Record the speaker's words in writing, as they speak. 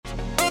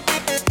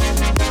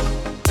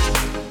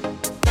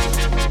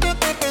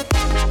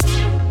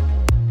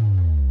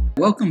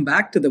Welcome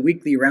back to the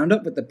weekly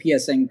roundup with the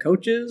PSN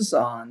coaches.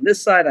 On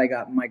this side, I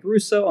got Mike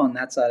Russo. On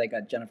that side, I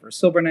got Jennifer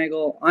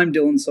Silbernagel. I'm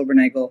Dylan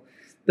Silbernagel.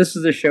 This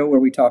is a show where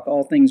we talk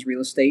all things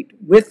real estate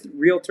with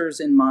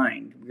realtors in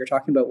mind. We're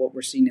talking about what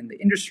we're seeing in the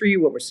industry,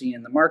 what we're seeing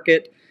in the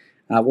market,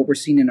 what we're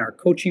seeing in our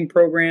coaching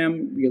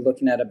program. We're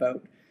looking at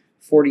about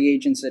 40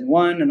 agents in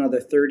one, another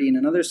 30 in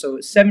another. So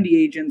 70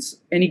 agents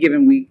any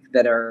given week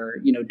that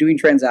are, doing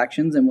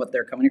transactions and what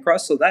they're coming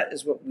across. So that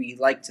is what we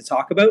like to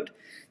talk about.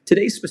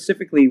 Today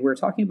specifically, we're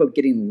talking about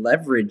getting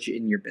leverage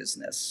in your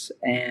business.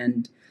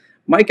 And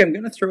Mike, I'm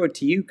going to throw it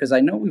to you because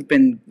I know we've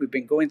been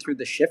going through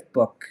the shift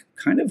book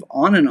kind of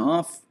on and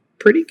off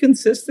pretty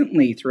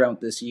consistently throughout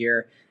this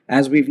year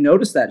as we've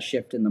noticed that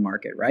shift in the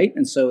market, right?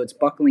 And so it's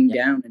buckling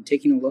down and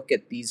taking a look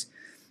at these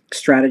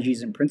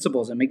strategies and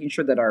principles and making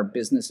sure that our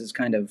business is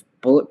kind of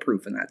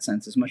bulletproof in that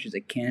sense as much as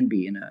it can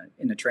be in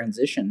a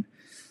transition.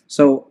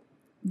 So,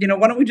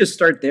 why don't we just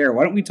start there?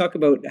 Why don't we talk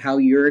about how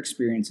your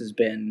experience has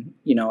been,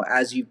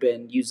 as you've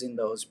been using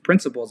those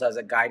principles as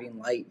a guiding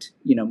light,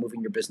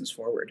 moving your business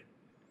forward?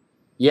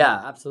 Yeah,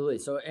 absolutely.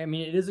 So,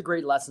 it is a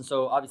great lesson.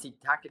 So obviously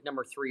tactic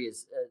number 3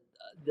 is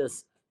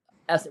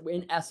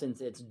in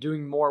essence, it's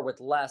doing more with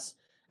less.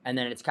 And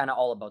then it's kind of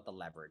all about the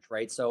leverage,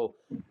 right? So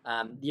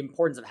the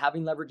importance of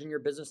having leverage in your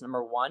business,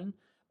 number 1.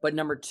 But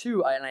number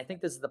 2, and I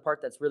think this is the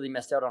part that's really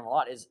missed out on a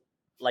lot, is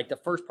like the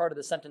first part of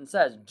the sentence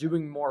says,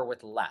 doing more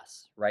with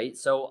less, right?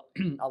 So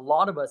a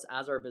lot of us,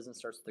 as our business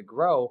starts to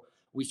grow,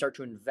 we start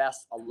to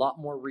invest a lot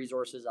more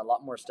resources, a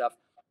lot more stuff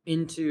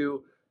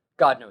into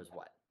God knows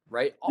what,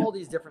 right? All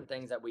these different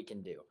things that we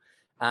can do.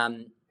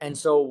 And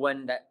so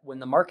when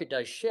the market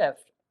does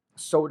shift,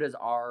 so does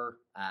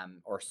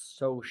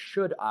so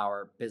should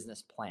our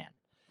business plan,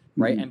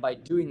 right? Mm-hmm. And by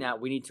doing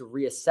that, we need to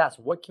reassess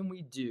what can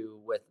we do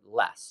with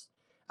less.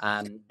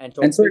 And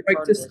so Mike,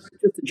 just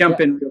to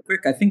jump in real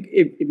quick, I think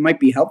it might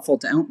be helpful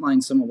to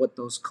outline some of what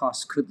those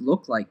costs could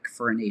look like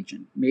for an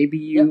agent. Maybe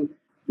you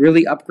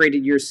really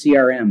upgraded your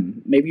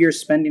CRM. Maybe you're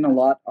spending a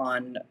lot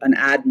on an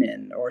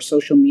admin or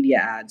social media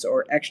ads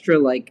or extra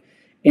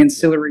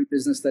ancillary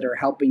business that are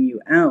helping you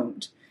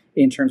out.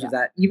 In terms of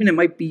that, even it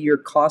might be your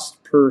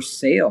cost per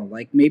sale.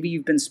 Like maybe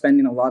you've been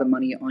spending a lot of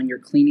money on your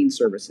cleaning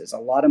services, a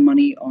lot of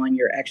money on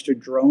your extra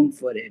drone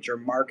footage or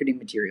marketing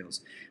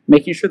materials,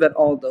 making sure that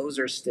all those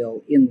are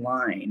still in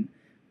line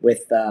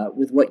with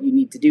what you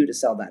need to do to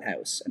sell that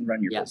house and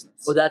run your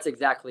business. Well, that's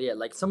exactly it.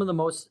 Like some of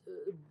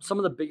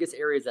the biggest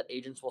areas that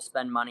agents will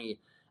spend money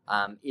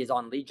is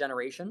on lead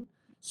generation.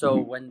 So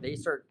when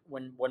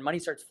money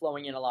starts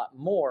flowing in a lot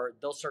more,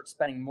 they'll start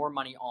spending more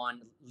money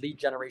on lead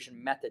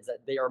generation methods that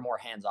they are more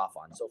hands off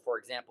on. So for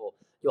example,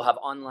 you'll have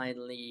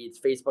online leads,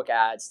 Facebook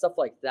ads, stuff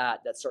like that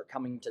start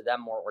coming to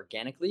them more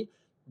organically.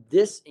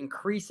 This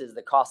increases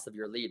the cost of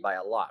your lead by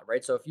a lot,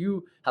 right? So if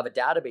you have a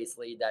database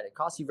lead that it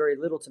costs you very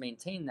little to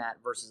maintain that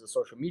versus a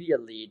social media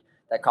lead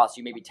that costs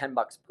you maybe $10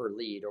 per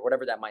lead or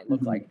whatever that might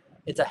look like,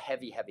 it's a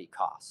heavy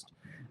cost.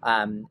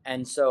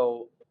 And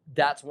so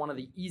that's one of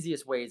the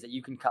easiest ways that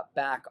you can cut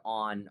back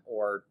on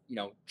or,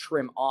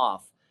 trim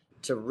off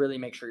to really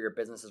make sure your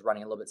business is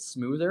running a little bit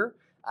smoother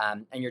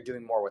and you're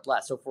doing more with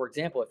less. So for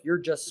example, if you're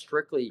just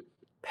strictly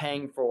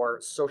paying for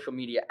social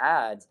media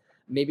ads,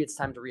 maybe it's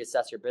time to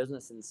reassess your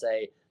business and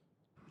say,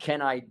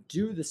 can I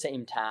do the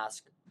same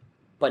task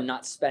but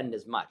not spend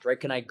as much, right?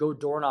 Can I go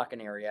door knock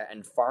an area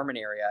and farm an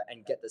area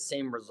and get the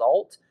same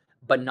result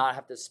but not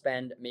have to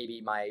spend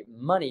maybe my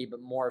money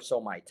but more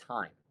so my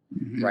time,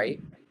 right?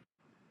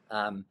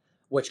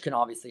 Which can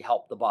obviously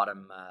help the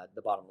bottom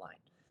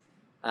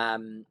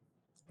line.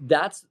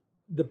 That's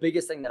the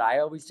biggest thing that I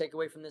always take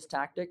away from this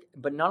tactic.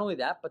 But not only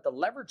that, but the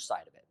leverage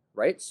side of it,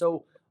 right?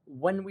 So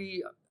when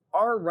we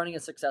are running a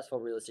successful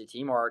real estate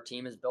team or our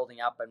team is building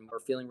up and we're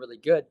feeling really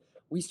good,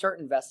 we start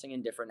investing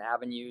in different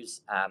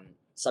avenues.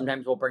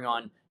 Sometimes we'll bring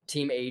on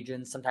team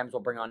agents. Sometimes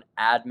we'll bring on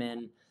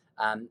admin.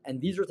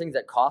 And these are things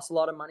that cost a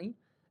lot of money.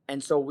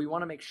 And so we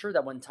want to make sure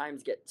that when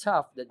times get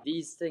tough, that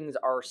these things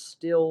are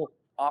still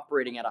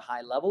operating at a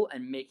high level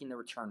and making the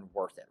return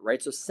worth it,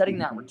 right? So setting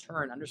that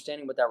return,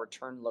 understanding what that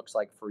return looks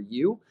like for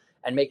you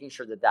and making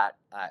sure that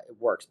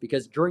works.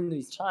 Because during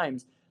these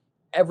times,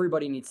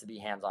 everybody needs to be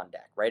hands on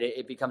deck, right?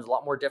 It becomes a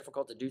lot more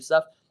difficult to do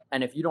stuff.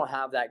 And if you don't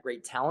have that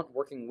great talent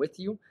working with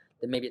you,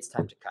 then maybe it's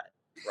time to cut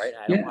it, right?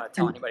 And I don't want to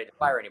tell anybody to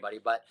fire anybody,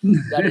 but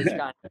that is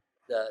kind of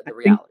the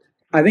reality.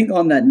 I think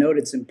on that note,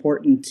 it's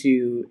important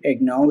to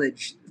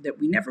acknowledge that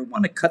we never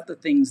want to cut the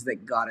things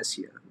that got us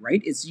here,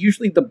 right? It's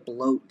usually the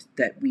bloat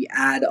that we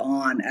add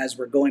on as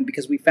we're going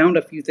because we found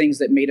a few things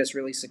that made us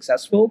really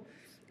successful.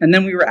 And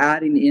then we were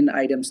adding in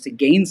items to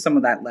gain some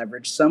of that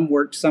leverage. Some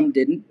worked, some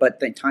didn't, but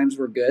the times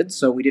were good.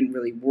 So we didn't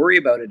really worry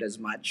about it as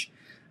much.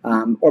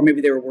 Or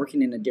maybe they were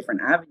working in a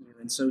different avenue.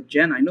 And so,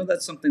 Jen, I know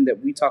that's something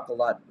that we talk a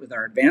lot with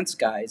our advanced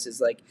guys is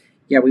like,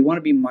 yeah, we want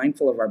to be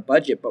mindful of our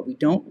budget, but we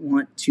don't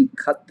want to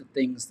cut the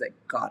things that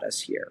got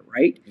us here,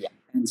 right? Yeah.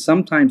 And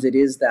sometimes it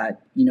is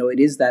that, it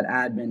is that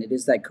admin, it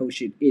is that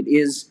coach, it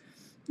is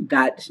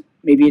that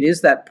maybe it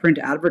is that print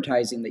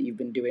advertising that you've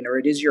been doing, or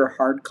it is your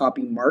hard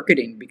copy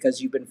marketing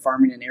because you've been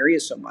farming an area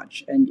so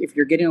much. And if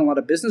you're getting a lot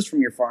of business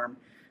from your farm,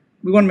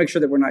 we want to make sure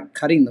that we're not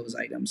cutting those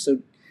items.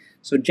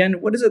 So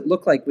Jen, what does it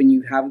look like when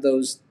you have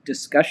those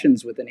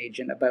discussions with an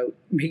agent about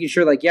making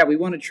sure, like, yeah, we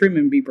want to trim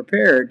and be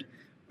prepared,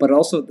 but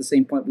also at the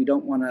same point, we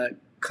don't want to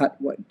cut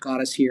what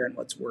got us here and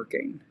what's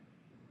working?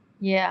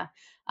 Yeah.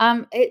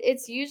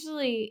 It's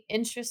usually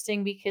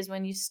interesting because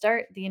when you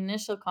start the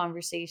initial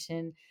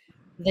conversation,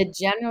 the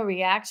general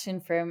reaction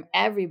from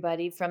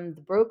everybody, from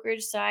the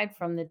brokerage side,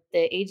 from the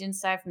agent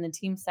side, from the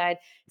team side,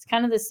 it's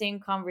kind of the same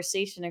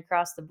conversation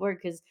across the board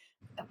because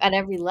at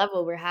every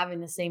level we're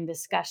having the same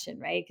discussion,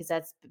 right?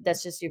 Because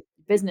that's just your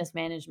business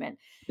management.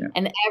 Yeah.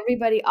 And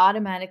everybody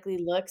automatically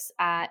looks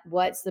at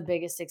what's the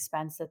biggest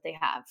expense that they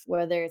have,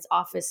 whether it's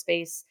office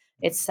space,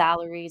 it's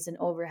salaries and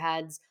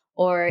overheads,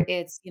 or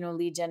it's,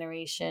 lead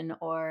generation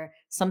or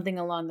something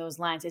along those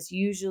lines. It's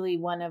usually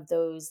one of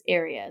those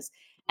areas.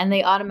 And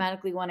they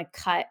automatically want to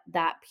cut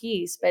that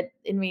piece. But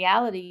in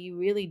reality, you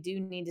really do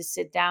need to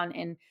sit down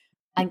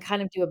and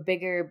kind of do a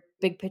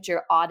big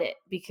picture audit,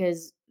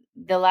 because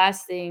the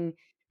last thing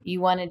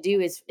you want to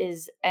do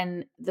is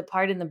and the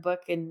part in the book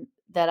and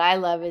that I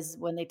love is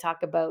when they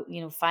talk about,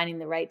 finding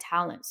the right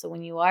talent. So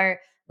when you are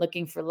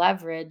looking for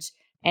leverage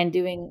and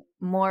doing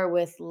more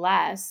with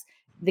less,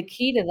 the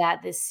key to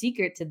that, the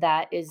secret to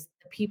that is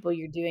the people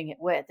you're doing it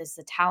with, is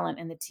the talent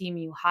and the team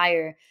you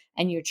hire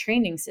and your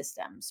training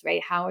systems,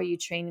 right? How are you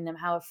training them?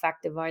 How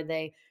effective are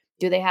they?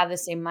 Do they have the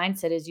same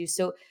mindset as you?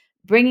 So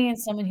bringing in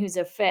someone who's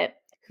a fit,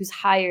 who's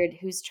hired,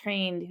 who's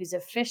trained, who's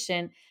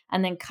efficient,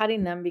 and then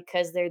cutting them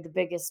because they're the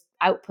biggest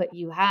output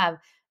you have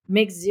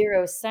makes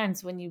zero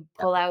sense when you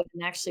pull out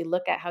and actually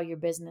look at how your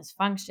business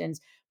functions.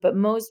 But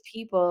most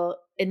people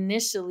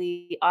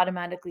initially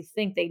automatically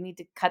think they need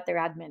to cut their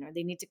admin, or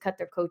they need to cut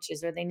their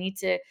coaches, or they need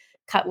to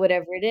cut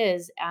whatever it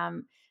is.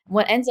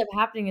 What ends up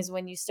happening is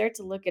when you start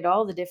to look at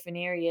all the different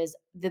areas,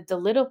 the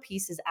little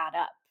pieces add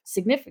up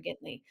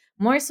significantly,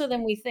 more so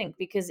than we think,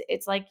 because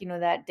it's like,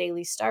 that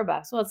daily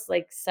Starbucks. Well, it's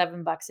like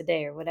 $7 a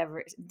day or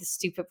whatever the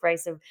stupid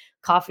price of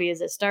coffee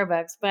is at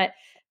Starbucks, but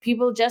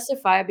people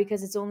justify it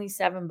because it's only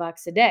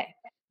 $7 a day.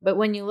 But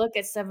when you look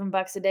at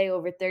 $7 a day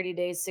over 30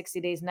 days,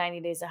 60 days, 90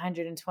 days,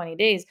 120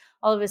 days,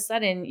 all of a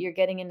sudden you're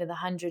getting into the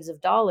hundreds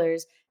of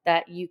dollars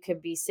that you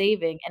could be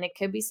saving. And it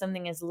could be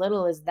something as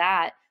little as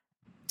that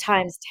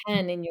times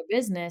 10 in your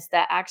business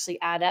that actually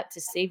add up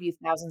to save you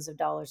thousands of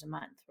dollars a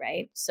month,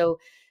 right? So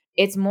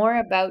it's more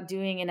about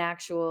doing an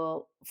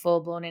actual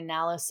full-blown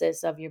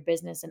analysis of your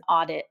business, and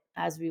audit,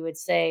 as we would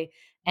say,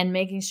 and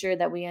making sure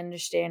that we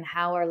understand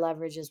how our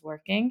leverage is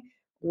working,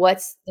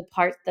 what's the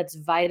part that's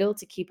vital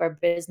to keep our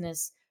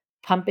business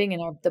pumping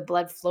and the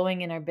blood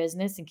flowing in our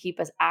business and keep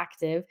us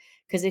active.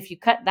 Because if you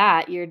cut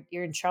that, you're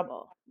in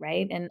trouble,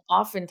 right? And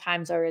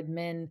oftentimes our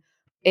admin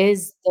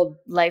is the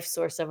life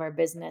source of our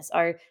business,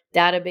 our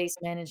database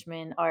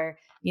management, our,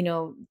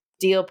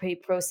 deal pay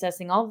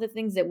processing, all the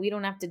things that we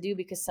don't have to do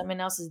because someone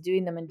else is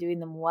doing them and doing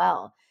them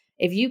well.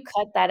 If you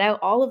cut that out,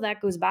 all of that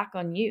goes back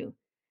on you.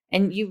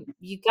 And you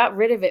got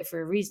rid of it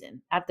for a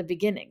reason at the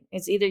beginning.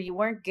 It's either you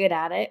weren't good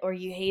at it or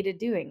you hated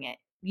doing it.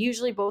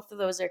 Usually both of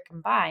those are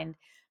combined.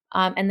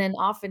 And then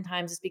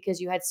oftentimes it's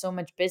because you had so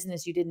much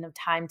business you didn't have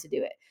time to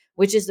do it,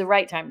 which is the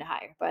right time to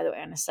hire, by the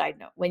way, on a side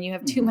note. When you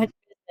have too Mm-hmm. much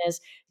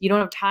business, you don't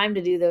have time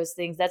to do those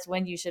things. That's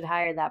when you should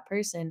hire that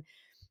person.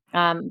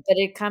 But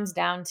it comes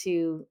down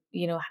to,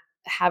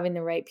 having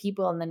the right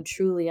people and then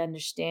truly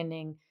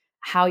understanding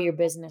how your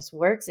business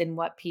works and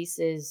what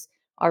pieces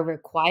are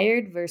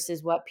required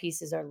versus what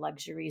pieces are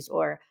luxuries,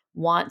 or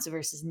wants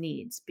versus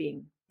needs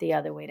being the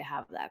other way to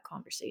have that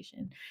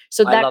conversation.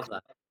 So I love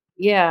that.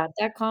 yeah,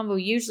 that combo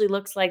usually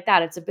looks like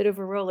that. It's a bit of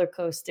a roller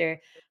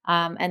coaster.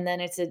 And then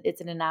it's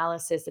an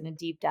analysis and a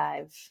deep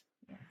dive.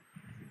 Yeah.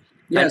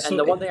 Yeah. And So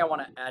the one thing I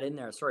want to add in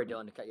there, sorry,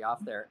 Dylan, to cut you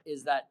off there,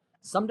 is that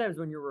sometimes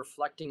when you're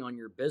reflecting on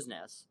your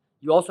business,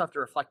 you also have to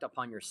reflect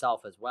upon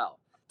yourself as well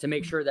to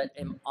make sure that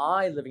am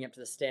I living up to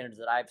the standards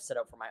that I've set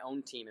up for my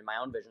own team and my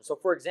own vision. So,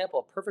 for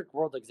example, a perfect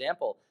world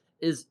example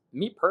is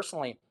me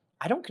personally.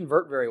 I don't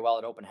convert very well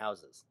at open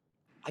houses.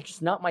 I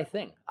just not my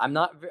thing. I'm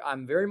not.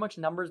 I'm very much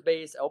numbers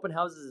based. Open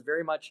houses is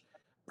very much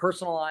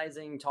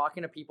personalizing,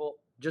 talking to people.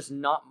 Just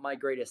not my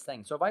greatest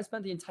thing. So if I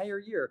spent the entire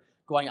year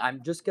going, I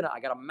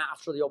gotta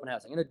master the open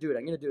house. I'm gonna do it.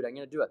 I'm gonna do it. I'm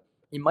gonna do it.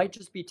 It might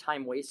just be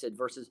time wasted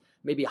versus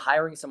maybe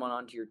hiring someone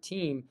onto your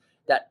team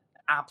that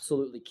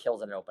absolutely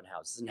kills at an open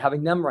house and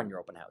having them run your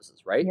open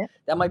houses, right? Yeah.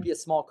 That might be a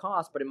small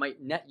cost, but it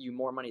might net you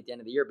more money at the end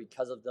of the year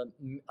because of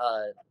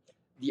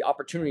the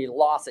opportunity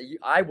loss that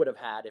I would have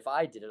had if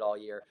I did it all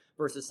year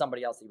versus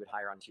somebody else that you would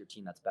hire onto your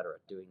team that's better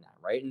at doing that,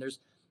 right? And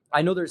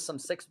I know there's some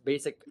 6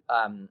 basic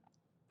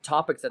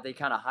topics that they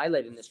kind of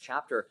highlight in this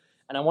chapter,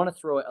 and I want to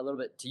throw it a little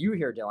bit to you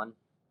here, Dylan,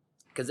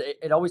 because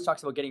it always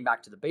talks about getting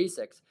back to the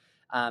basics.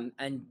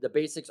 And the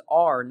basics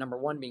are number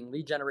 1 being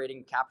lead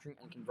generating, capturing,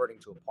 and converting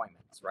to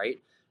appointments, right?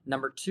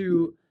 Number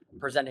 2,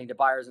 presenting to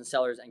buyers and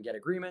sellers and get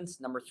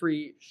agreements. Number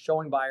 3,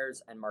 showing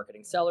buyers and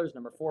marketing sellers.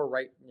 Number 4,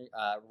 write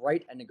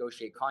and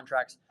negotiate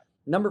contracts.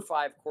 Number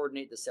 5,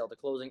 coordinate the sale to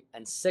closing.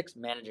 And 6,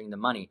 managing the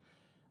money.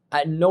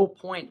 At no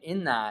point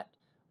in that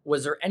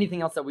was there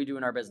anything else that we do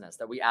in our business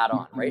that we add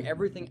on, right?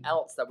 Everything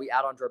else that we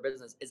add on to our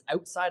business is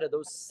outside of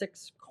those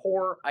 6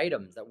 core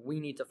items that we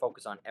need to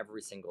focus on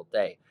every single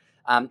day.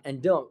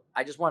 And Dylan,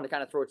 I just wanted to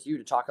kind of throw it to you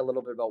to talk a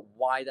little bit about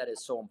why that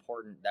is so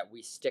important that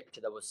we stick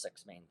to those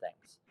 6 main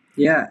things.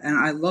 Yeah, and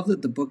I love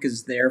that the book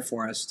is there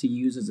for us to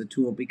use as a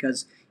tool,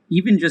 because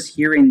even just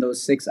hearing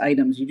those 6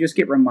 items, you just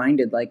get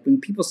reminded, like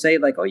when people say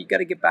like, oh, you got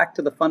to get back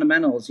to the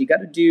fundamentals, you got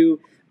to do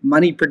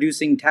money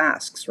producing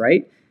tasks,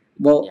 right?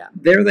 Well,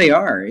 there they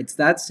are. It's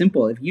that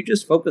simple. If you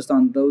just focused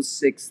on those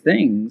 6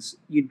 things,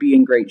 you'd be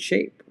in great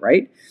shape,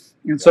 right?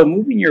 And so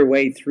moving your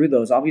way through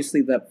those,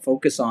 obviously that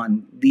focus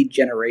on lead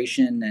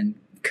generation and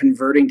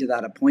converting to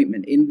that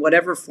appointment in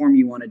whatever form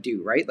you want to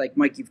do, right? Like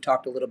Mike, you've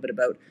talked a little bit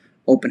about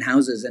open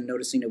houses and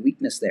noticing a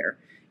weakness there.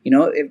 You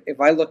know, if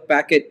I look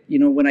back at, you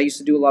know, when I used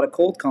to do a lot of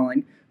cold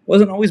calling,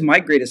 wasn't always my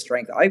greatest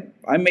strength.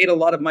 I made a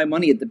lot of my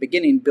money at the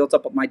beginning, built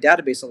up my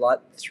database a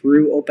lot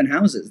through open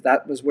houses.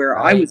 That was where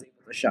I was able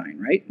to shine,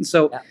 right? And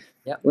so,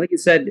 like you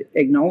said,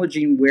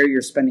 acknowledging where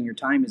you're spending your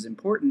time is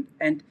important.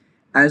 And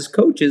as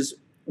coaches,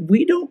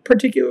 we don't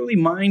particularly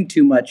mind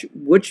too much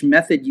which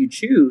method you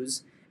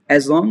choose,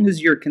 as long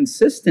as you're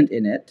consistent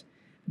in it,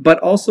 but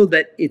also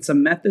that it's a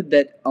method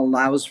that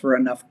allows for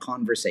enough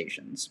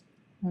conversations,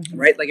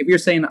 right? Like if you're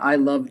saying, I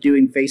love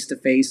doing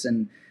face-to-face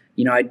and,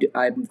 you know,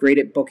 I'm great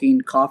at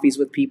booking coffees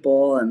with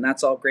people and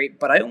that's all great,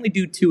 but I only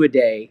do 2 a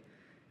day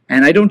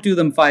and I don't do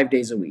them 5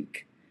 days a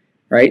week,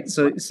 right?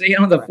 So say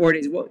on the 4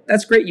 days, well,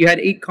 that's great. You had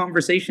 8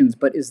 conversations,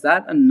 but is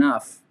that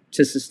enough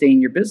to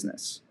sustain your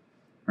business?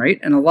 Right?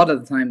 And a lot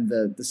of the time,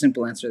 the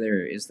simple answer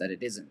there is that it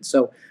isn't.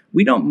 So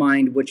we don't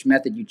mind which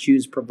method you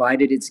choose,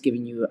 provided it's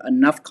giving you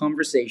enough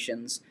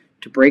conversations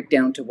to break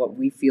down to what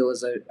we feel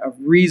is a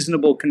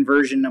reasonable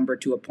conversion number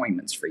to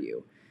appointments for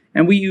you.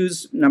 And we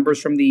use numbers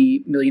from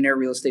the Millionaire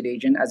Real Estate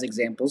Agent as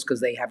examples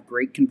because they have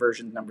great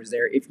conversion numbers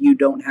there. If you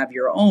don't have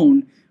your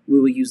own, we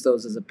will use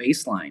those as a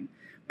baseline.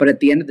 But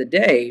at the end of the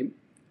day,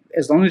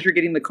 as long as you're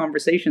getting the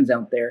conversations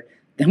out there,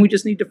 then we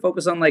just need to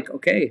focus on like,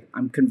 okay,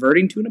 I'm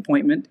converting to an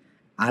appointment.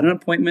 At an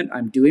appointment,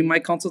 I'm doing my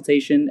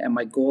consultation, and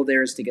my goal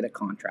there is to get a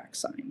contract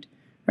signed,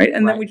 right?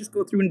 And then we just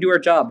go through and do our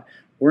job.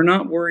 We're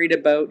not worried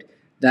about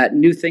that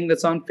new thing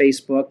that's on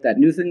Facebook, that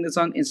new thing that's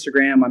on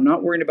Instagram. I'm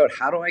not worried about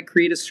how do I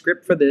create a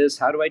script for this?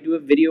 How do I do a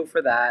video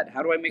for that?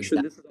 How do I make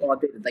sure this is all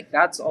updated? Like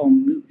that's all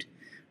moot.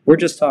 We're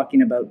just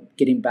talking about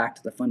getting back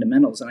to the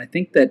fundamentals. And I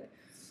think that,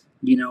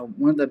 you know,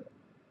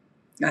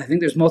 I think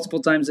there's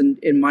multiple times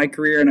in my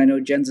career, and I know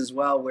Jen's as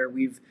well, where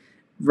we've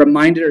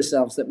reminded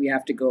ourselves that we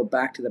have to go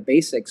back to the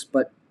basics.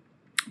 But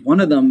one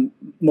of them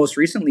most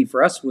recently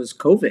for us was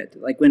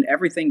COVID. Like when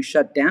everything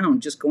shut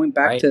down, just going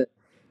back to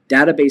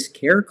database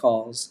care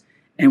calls.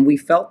 And we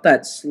felt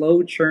that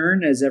slow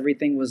churn as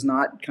everything was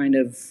not kind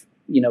of,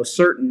 you know,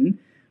 certain.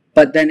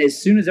 But then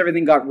as soon as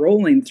everything got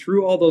rolling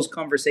through all those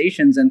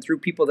conversations and through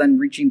people then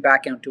reaching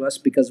back out to us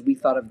because we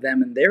thought of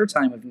them in their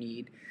time of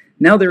need,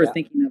 now they were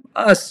thinking of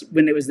us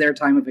when it was their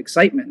time of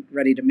excitement,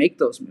 ready to make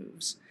those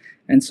moves.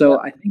 And so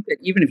I think that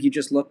even if you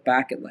just look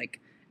back at like,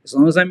 as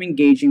long as I'm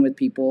engaging with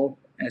people,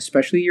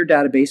 especially your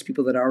database,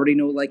 people that already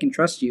know, like, and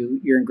trust you,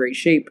 you're in great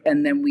shape.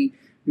 And then we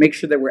make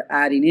sure that we're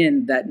adding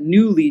in that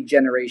new lead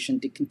generation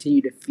to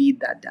continue to feed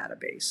that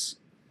database.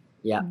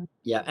 Yeah.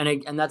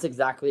 And that's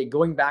exactly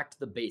going back to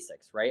the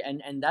basics, right?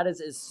 And that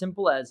is as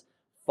simple as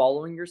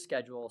following your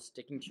schedule,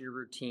 sticking to your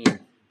routine,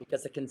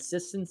 because the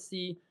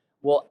consistency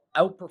will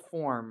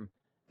outperform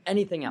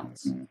anything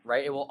else,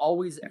 right? You will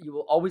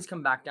always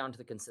come back down to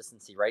the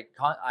consistency, right?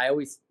 I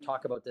always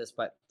talk about this,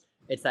 but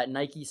it's that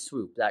Nike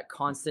swoop, that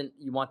constant,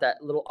 you want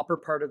that little upper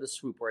part of the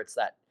swoop where it's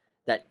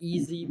that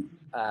easy,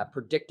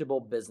 predictable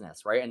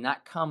business, right? And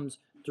that comes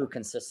through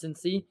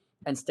consistency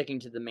and sticking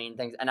to the main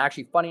things. And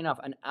actually, funny enough,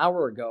 an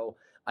hour ago,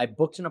 I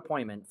booked an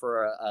appointment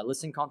for a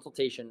listing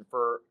consultation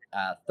for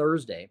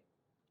Thursday.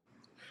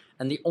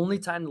 And the only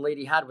time the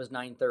lady had was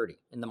 9:30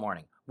 in the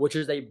morning, which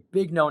is a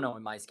big no-no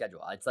in my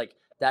schedule. It's like,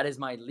 that is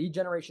my lead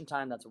generation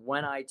time. That's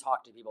when I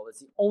talk to people. It's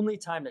the only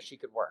time that she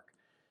could work.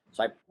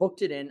 So I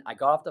booked it in. I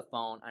got off the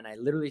phone and I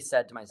literally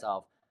said to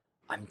myself,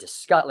 I'm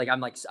disgusted. I'm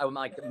like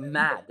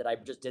mad that I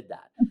just did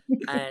that.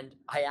 And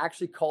I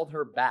actually called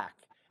her back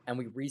and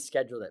we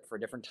rescheduled it for a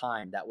different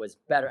time that was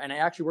better. And it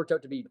actually worked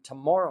out to be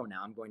tomorrow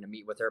now. I'm going to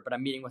meet with her, but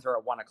I'm meeting with her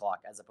at 1:00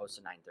 as opposed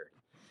to 9:30.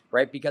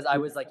 Right? Because I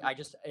was like,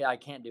 I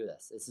can't do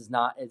this. This is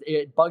not,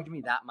 it bugged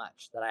me that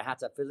much that I had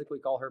to physically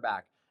call her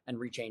back and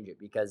rechange it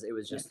because it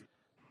was just,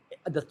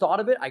 the thought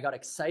of it, I got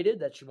excited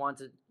that she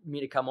wanted me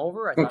to come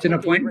over. I booked an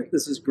appointment. Great.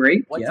 This is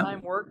great. What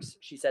time works?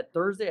 She said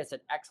Thursday. I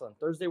said, excellent.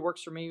 Thursday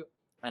works for me.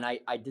 And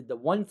I did the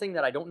one thing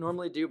that I don't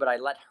normally do, but I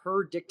let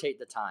her dictate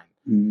the time.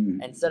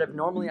 Instead of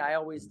normally, I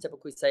always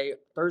typically say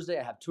Thursday,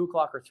 I have 2:00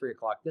 or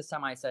 3:00. This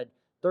time I said,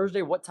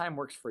 Thursday, what time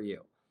works for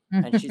you?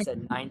 And she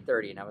said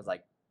 9:30. And I was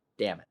like,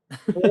 damn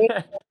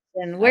it.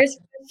 Worst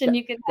question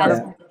you could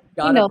ask.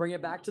 Gotta bring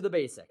it back to the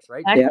basics,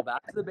 right? Go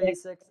back to the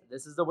basics.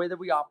 This is the way that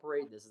we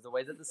operate. This is the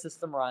way that the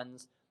system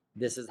runs.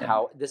 this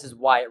is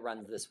why it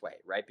runs this way,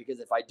 right? Because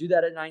if I do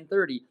that at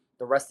 9:30,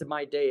 the rest of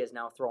my day is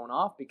now thrown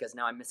off because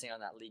now I'm missing on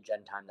that lead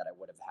gen time that I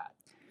would have had.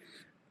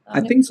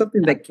 I think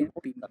something that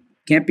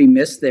can't be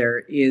missed there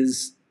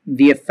is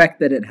the effect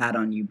that it had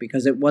on you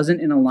because it wasn't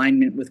in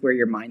alignment with where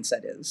your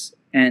mindset is.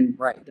 And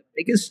Right. the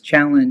biggest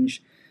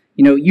challenge,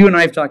 you know, you and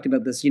I have talked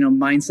about this, you know,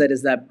 mindset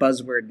is that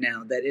buzzword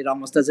now that it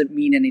almost doesn't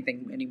mean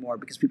anything anymore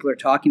because people are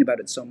talking about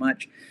it so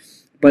much.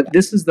 But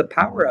this is the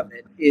power of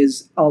it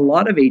is a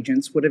lot of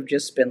agents would have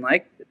just been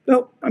like,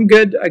 no, I'm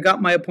good. I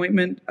got my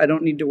appointment. I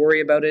don't need to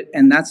worry about it.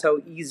 And that's how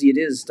easy it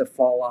is to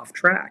fall off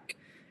track.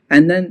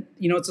 And then,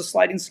 you know, it's a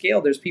sliding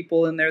scale. There's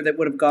people in there that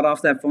would have got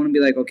off that phone and be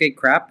like, okay,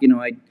 crap, you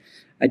know,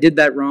 I did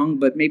that wrong,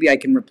 but maybe I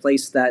can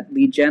replace that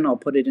lead gen. I'll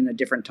put it in a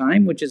different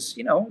time, which is,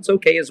 you know, it's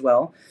okay as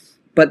well.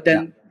 But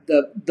then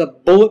the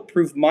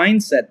bulletproof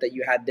mindset that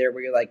you had there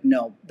where you're like,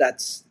 no,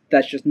 that's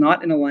just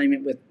not in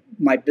alignment with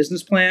my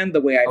business plan,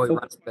 the way I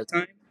focus my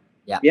time.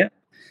 Yeah. Yeah.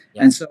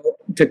 And so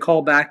to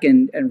call back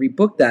and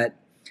rebook that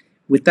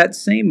with that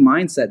same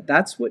mindset,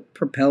 that's what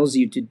propels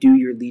you to do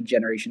your lead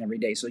generation every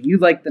day. So you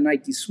like the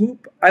Nike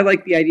swoop. I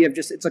like the idea of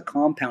just it's a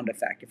compound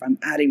effect. If I'm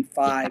adding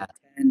 5,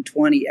 10,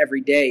 20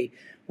 every day,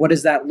 what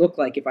does that look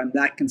like if I'm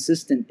that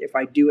consistent, if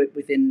I do it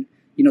within,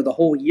 you know, the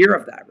whole year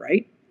of that,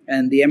 right?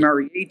 And the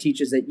MREA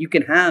teaches that you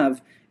can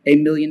have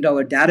 $1 million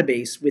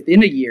database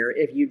within a year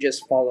if you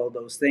just follow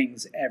those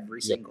things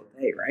every single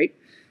day, right?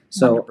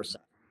 So 100%.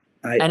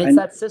 And it's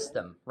that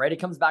system, right? It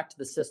comes back to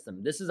the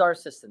system. This is our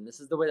system.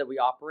 This is the way that we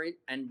operate.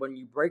 And when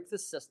you break the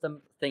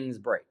system, things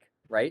break,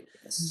 right?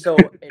 So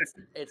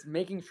it's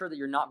making sure that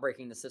you're not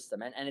breaking the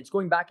system, and it's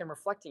going back and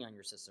reflecting on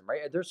your system,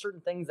 right? There's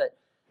certain things that,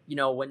 you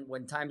know,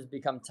 when times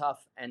become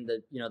tough and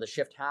the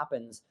shift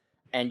happens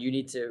and you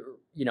need to,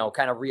 you know,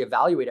 kind of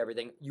reevaluate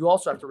everything, you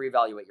also have to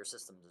reevaluate your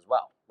systems as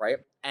well, right?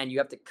 And you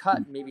have to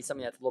cut maybe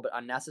something that's a little bit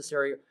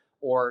unnecessary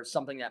or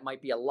something that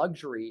might be a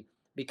luxury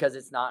because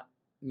it's not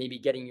maybe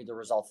getting you the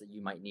results that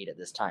you might need at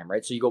this time,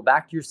 right? So you go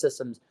back to your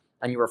systems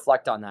and you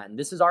reflect on that. And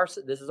this is our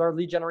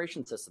lead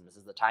generation system. This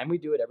is the time we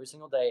do it every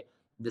single day.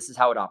 This is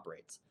how it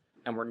operates.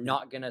 And we're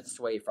not going to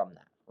sway from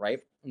that, right?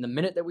 And the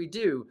minute that we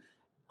do,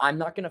 I'm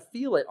not going to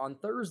feel it on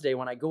Thursday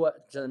when I go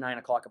up to the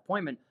 9:00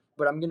 appointment,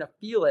 but I'm going to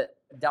feel it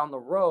down the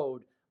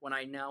road when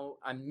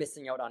I'm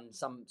missing out on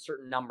some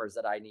certain numbers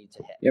that I need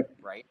to hit. Yep.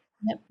 Right.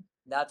 Yep.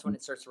 That's when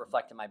it starts to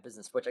reflect in my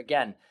business, which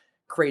again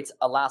creates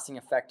a lasting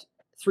effect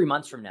 3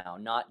 months from now,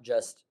 not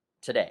just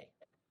today.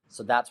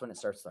 So that's when it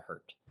starts to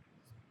hurt.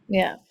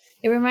 Yeah.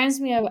 It reminds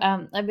me of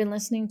I've been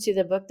listening to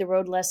the book The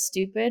Road Less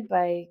Stupid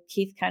by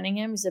Keith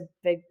Cunningham. He's a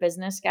big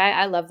business guy.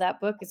 I love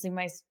that book. It's like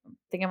I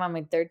think I'm on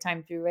my third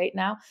time through right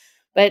now.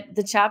 But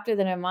the chapter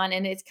that I'm on,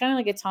 and it's kind of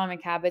like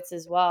Atomic Habits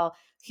as well.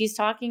 He's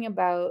talking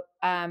about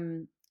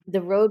the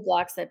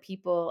roadblocks that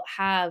people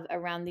have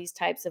around these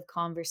types of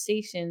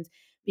conversations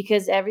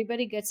because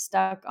everybody gets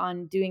stuck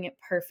on doing it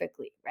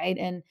perfectly, right?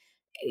 And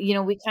you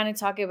know, we kind of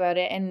talk about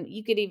it, and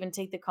you could even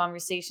take the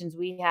conversations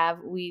we have.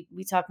 We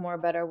talk more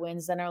about our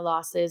wins than our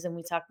losses, and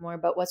we talk more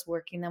about what's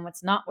working than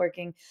what's not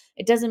working.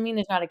 It doesn't mean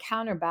there's not a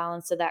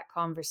counterbalance to that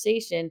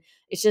conversation.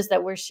 It's just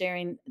that we're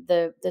sharing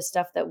the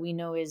stuff that we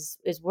know is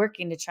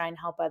working to try and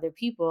help other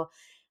people.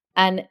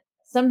 And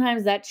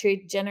sometimes that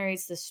trait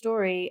generates the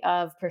story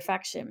of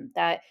perfection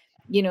that,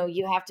 you know,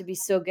 you have to be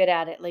so good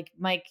at it. Like,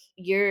 Mike,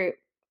 you're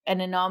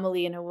an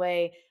anomaly in a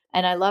way.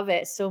 And I love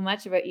it so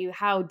much about you,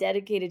 how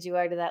dedicated you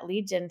are to that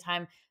lead gen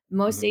time.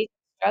 Most agents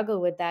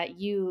struggle with that.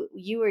 You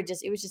were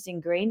just, it was just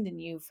ingrained in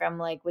you from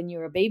like when you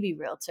were a baby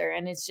realtor.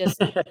 And it's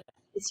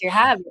your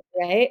habit,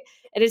 right?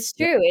 And it's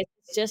Yeah. true.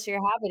 It's just your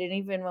habit. And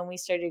even when we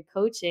started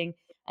coaching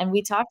and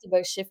we talked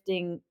about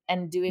shifting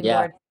and doing Yeah.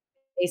 more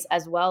face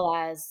as well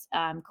as,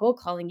 cold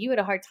calling, you had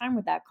a hard time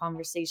with that Yeah.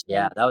 conversation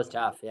That was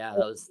tough. Yeah.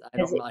 That was,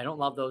 because I don't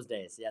love those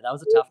days. Yeah. That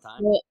was a it's tough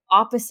time. the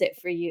opposite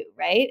for you,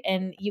 right?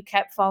 And you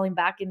kept falling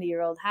back into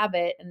your old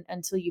habit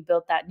until you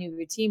built that new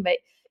routine. But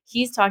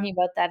he's talking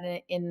about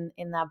that in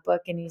that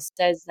book, and he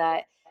says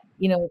that,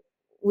 you know,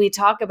 we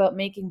talk about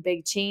making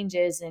big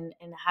changes and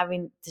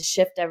having to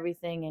shift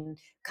everything and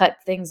cut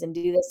things and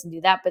do this and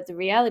do that. But the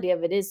reality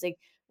of it is like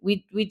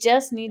we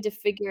just need to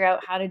figure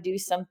out how to do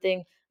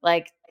something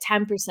like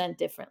 10%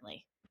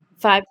 differently,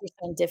 5%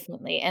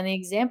 differently. And the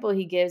example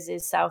he gives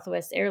is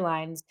Southwest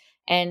Airlines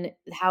and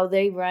how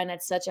they run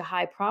at such a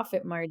high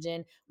profit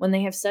margin when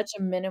they have such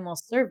a minimal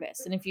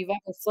service. And if you've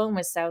ever flown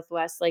with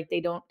Southwest, like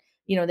they don't,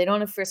 you know, they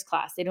don't have first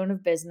class, they don't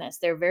have business.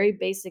 They're a very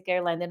basic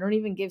airline. They don't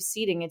even give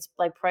seating. It's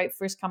like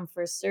first come,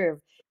 first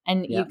serve.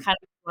 And Yeah. you kind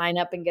of line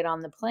up and get on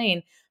the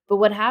plane. But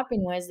what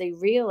happened was they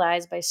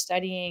realized by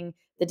studying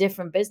the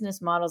different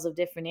business models of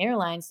different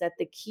airlines that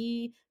the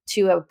key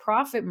to a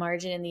profit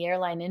margin in the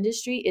airline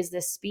industry is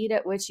the speed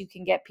at which you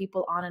can get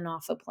people on and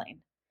off a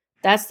plane.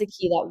 That's the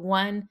key, that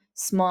one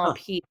small Huh.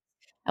 piece.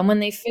 And when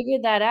they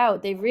figured that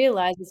out, they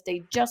realized if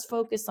they just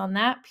focused on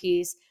that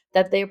piece,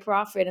 that their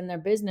profit and their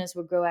business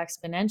would grow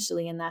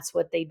exponentially. And that's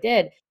what they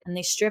did. And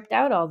they stripped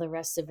out all the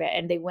rest of it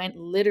and they went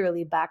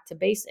literally back to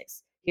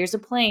basics. Here's a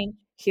plane,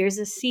 here's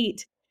a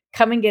seat,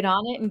 come and get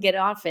on it and get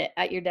off it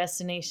at your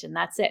destination.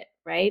 That's it,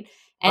 right?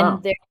 And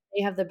Wow.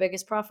 they have the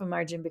biggest profit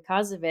margin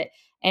because of it.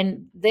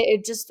 And they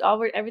it just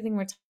all everything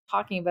we're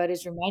talking about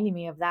is reminding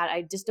me of that.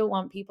 I just don't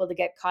want people to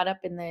get caught up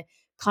in the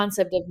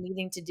concept of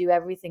needing to do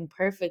everything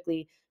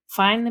perfectly.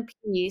 Find the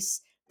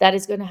piece that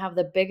is going to have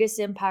the biggest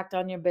impact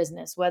on your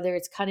business, whether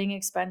it's cutting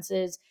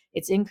expenses,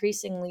 it's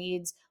increasing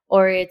leads,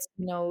 or it's,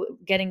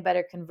 getting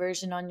better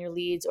conversion on your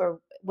leads,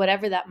 or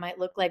whatever that might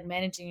look like,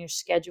 managing your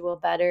schedule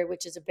better,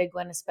 which is a big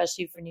one,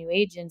 especially for new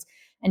agents,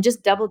 and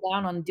just double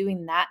down on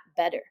doing that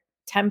better,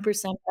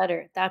 10%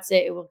 better. That's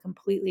it. It will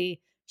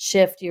completely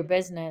shift your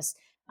business.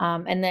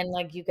 And then,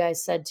 like you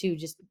guys said too,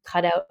 just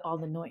cut out all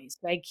the noise,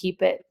 right?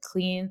 Keep it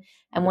clean.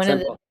 And Keep it one of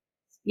the simple.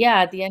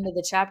 yeah, at the end of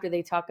the chapter,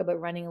 they talk about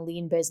running a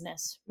lean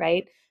business,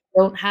 right?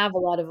 Don't have a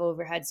lot of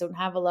overheads, don't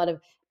have a lot of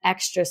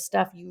extra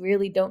stuff. You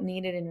really don't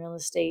need it in real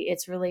estate.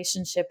 It's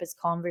relationship, it's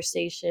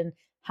conversation.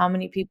 How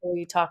many people are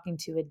you talking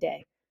to a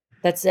day?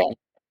 That's it.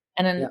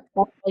 And then Yeah.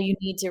 that's all you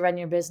need to run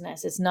your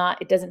business.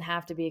 It doesn't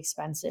have to be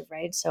expensive,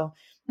 right? So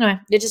anyway,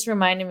 it just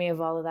reminded me of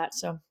all of that.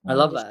 So I wanted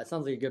love to that. It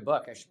sounds like a good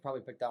book. I should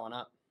probably pick that one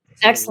up. It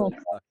sounds like a really excellent.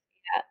 good book.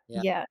 Yeah,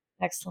 Yeah. yeah,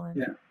 excellent.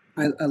 Yeah,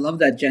 I love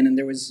that, Jen. And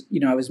there was,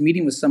 I was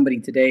meeting with somebody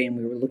today, and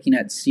we were looking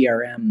at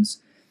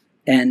CRMs,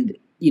 and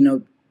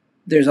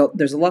there's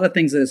a lot of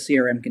things that a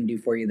CRM can do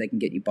for you that can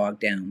get you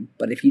bogged down.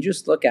 But if you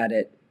just look at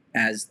it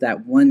as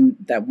that one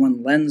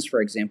lens,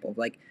 for example,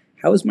 like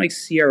how is my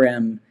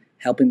CRM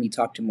helping me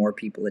talk to more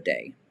people a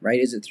day? Right?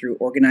 Is it through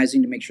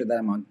organizing to make sure that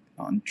I'm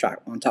on track,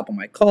 on top of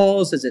my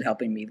calls? Is it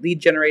helping me lead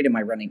generate? Am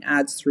I running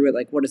ads through it?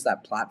 Like, what does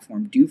that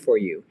platform do for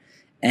you?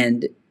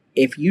 And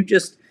if you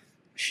just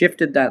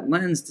shifted that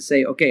lens to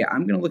say, okay,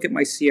 I'm going to look at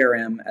my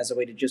CRM as a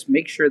way to just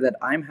make sure that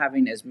I'm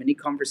having as many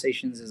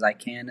conversations as I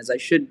can, as I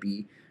should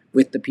be,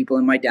 with the people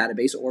in my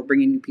database or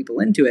bringing new people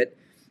into it.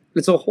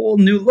 It's a whole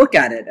new look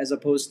at it, as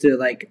opposed to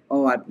like,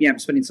 oh, I'm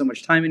spending so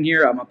much time in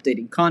here. I'm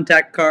updating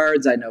contact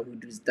cards. I know who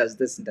does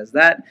this and does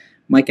that.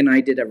 Mike and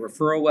I did a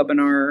referral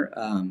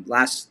webinar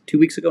last 2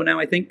 weeks ago now,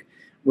 I think,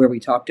 where we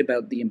talked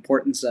about the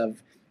importance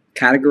of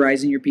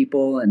categorizing your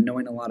people and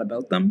knowing a lot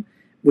about them,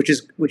 which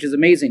is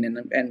amazing,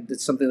 and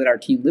it's something that our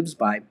team lives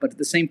by. But at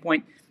the same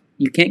point,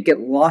 you can't get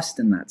lost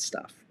in that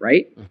stuff,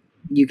 right?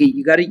 You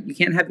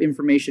can't have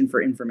information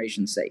for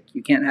information's sake.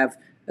 You can't have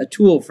a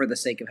tool for the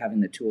sake of having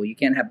the tool. You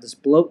can't have this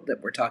bloat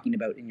that we're talking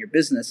about in your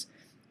business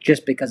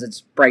just because it's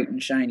bright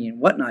and shiny and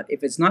whatnot.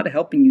 If it's not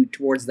helping you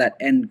towards that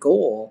end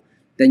goal,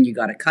 then you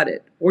got to cut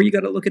it, or you got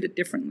to look at it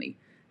differently.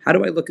 How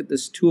do I look at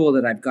this tool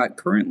that I've got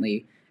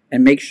currently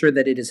and make sure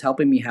that it is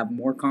helping me have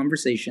more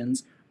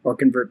conversations or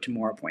convert to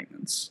more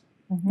appointments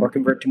or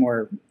convert to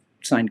more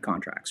signed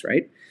contracts,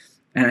 right?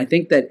 And I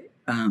think that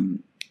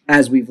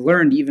as we've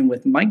learned, even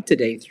with Mike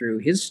today through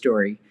his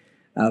story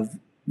of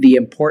the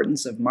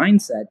importance of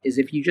mindset, is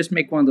if you just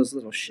make one of those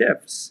little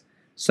shifts,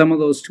 some of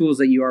those tools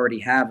that you already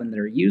have and that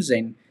are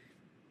using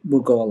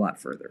will go a lot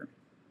further.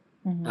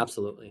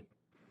 Absolutely.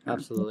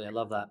 Absolutely. I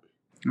love that.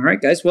 All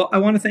right, guys. Well, I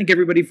want to thank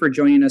everybody for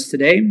joining us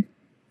today.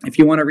 If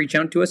you want to reach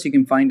out to us, you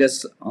can find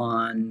us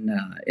on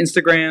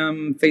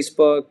Instagram,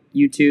 Facebook,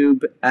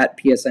 YouTube at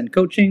PSN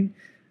Coaching.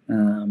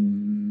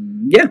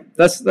 Yeah,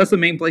 that's the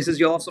main places.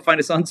 You'll also find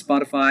us on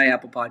Spotify,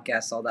 Apple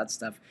Podcasts, all that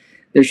stuff.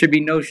 There should be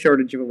no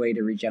shortage of a way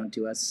to reach out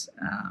to us.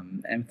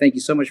 And thank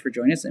you so much for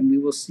joining us, and we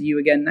will see you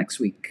again next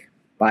week.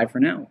 Bye for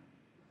now.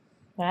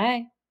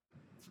 Bye.